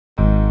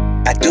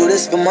do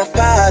this for my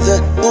father,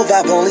 who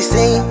I've only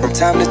seen from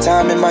time to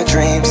time in my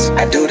dreams.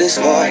 I do this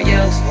for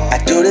you. I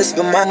do this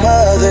for my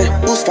mother,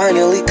 who's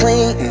finally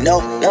clean and no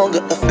longer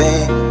a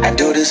fan. I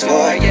do this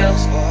for you.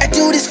 I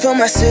do this for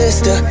my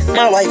sister,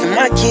 my wife and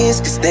my kids,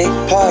 cause they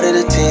part of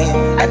the team.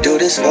 I do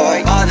this for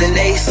all the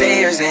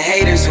naysayers and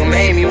haters who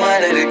made me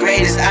one of the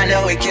greatest. I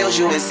know it kills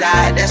you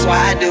inside, that's why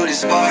I do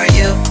this for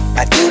you.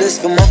 I do this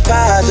for my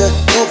father,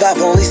 who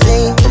I've only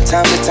seen from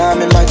time to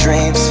time in my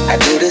dreams. I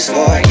do this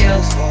for you.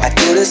 I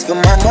do this for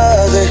my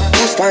mother,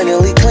 who's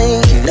finally clean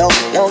and no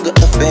longer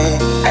a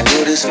fan. I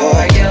do this for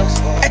you.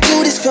 I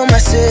do this for my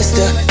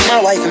sister,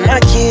 my wife and my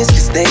kids,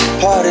 cause they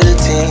part of the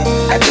team.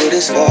 I do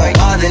this for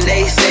all the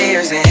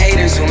naysayers and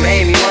haters who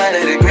made me one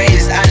of the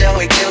greatest. I know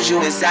it kills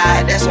you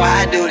inside, that's why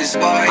I do this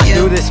for you. I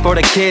do this for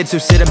the kids who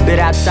sit a bit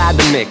outside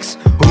the mix,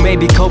 who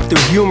maybe cope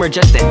through humor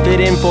just to fit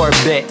in for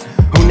a bit,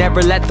 who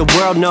never let the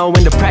world know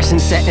when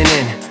depression's setting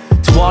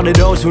in. To all of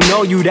those who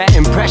know you, that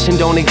impression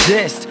don't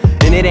exist,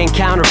 and it ain't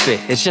counterfeit,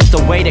 it's just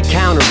a way to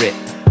counter it.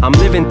 I'm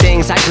living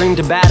things I dreamed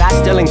about, I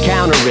still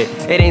encounter it.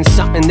 It ain't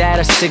something that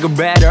a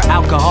cigarette or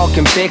alcohol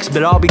can fix,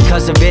 but all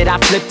because of it I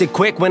flipped it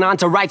quick, went on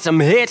to write some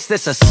hits.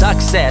 This a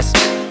success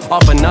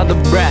off another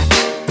breath.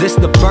 This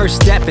the first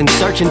step in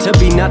searching to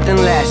be nothing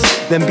less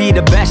than be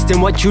the best in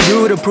what you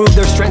do, to prove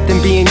their strength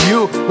in being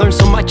you. Learn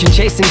so much in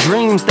chasing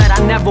dreams that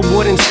I never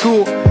would in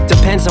school.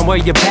 Depends on where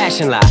your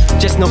passion lie,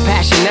 just know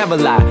passion never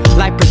lie.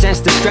 Life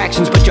presents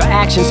distractions, but your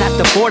actions have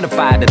to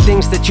fortify the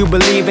things that you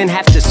believe in.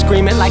 Have to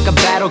scream it like a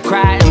battle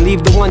cry, and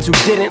leave the ones who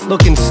didn't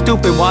looking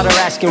stupid while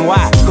they're asking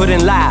why.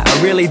 Couldn't lie,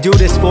 I really do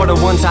this for the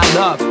ones I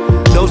love,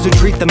 those who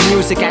treat the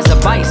music as a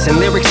vice and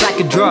lyrics like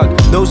a drug,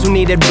 those who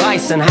need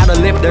advice on how to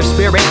lift their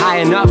spirit high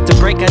enough to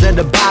break out of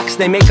the box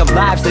they make of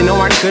lives they know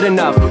aren't good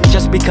enough.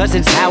 Just because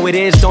it's how it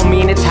is don't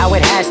mean it's how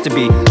it has to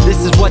be.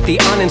 This is what the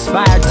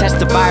uninspired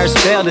testifiers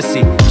fail to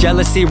see.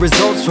 Jealousy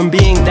results from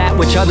being that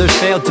which others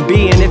fail to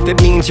be, and if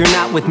it means you're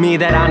not with me,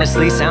 that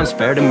honestly sounds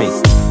fair to me.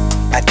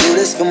 I do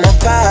this for my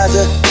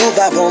father, who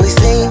I've only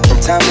seen from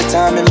time to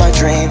time in my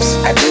dreams.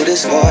 I do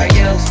this for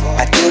you.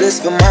 I do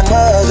this for my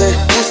mother,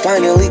 who's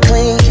finally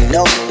clean and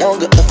no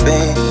longer a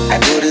fan. I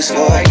do this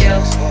for you.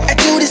 I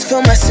do this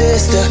for my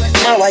sister,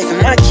 my wife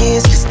and my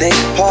kids, cause they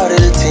part of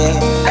the team.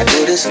 I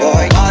do this for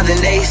all the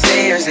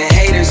naysayers and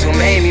haters who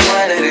made me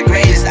one of the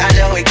greatest. I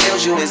know it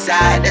kills you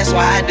inside, that's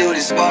why I do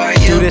this for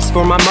you. Do this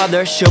for my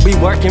mother, she'll be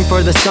working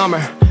for the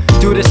summer.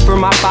 Do this for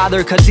my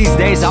father, cause these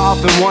days I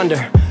often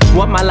wonder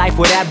what my life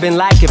would have been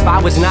like if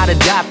I was not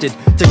adopted,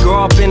 to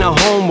grow up in a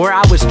home where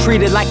I was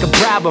treated like a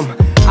problem.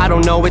 I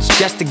don't know, it's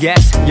just a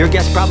guess, your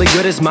guess probably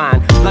good as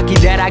mine. Lucky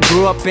that I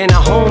grew up in a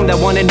home that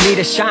wanted me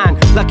to shine.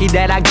 Lucky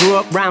that I grew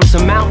up round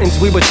some mountains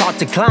we were taught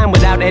to climb.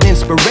 Without that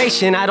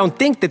inspiration, I don't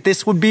think that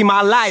this would be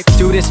my life.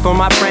 Do this for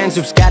my friends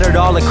who've scattered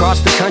all across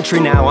the country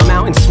now. I'm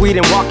out in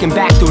Sweden walking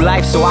back through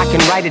life so I can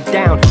write it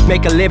down,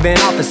 make a living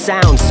off the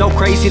sound, so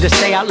crazy to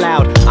say out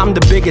loud. I'm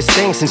the biggest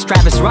thing since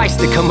Travis Rice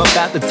to come up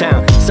out the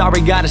town. Sorry,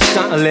 gotta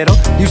stunt a little,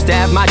 used to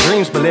have my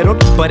dreams belittled,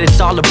 but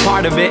it's all a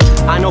part of it.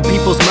 I know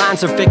people's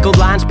minds are fickle,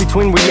 lines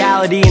between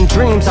reality and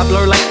dreams I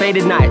blur like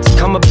faded nights.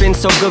 Come up been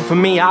so good for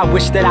me, I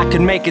wish that I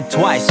could make it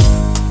twice.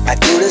 I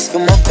do this for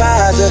my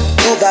father,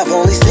 who I've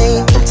only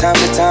seen from time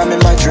to time in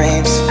my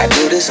dreams. I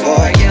do this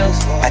for you.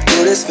 I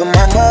do this for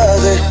my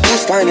mother,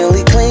 who's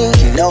finally clean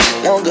and no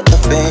longer a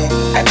fan.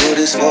 I do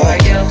this for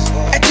you.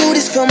 I do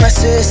this for my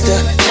sister,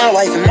 my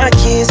wife and my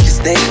kids,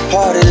 cause they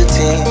part of the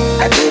team.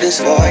 I do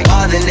this for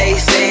all the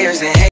naysayers and haters.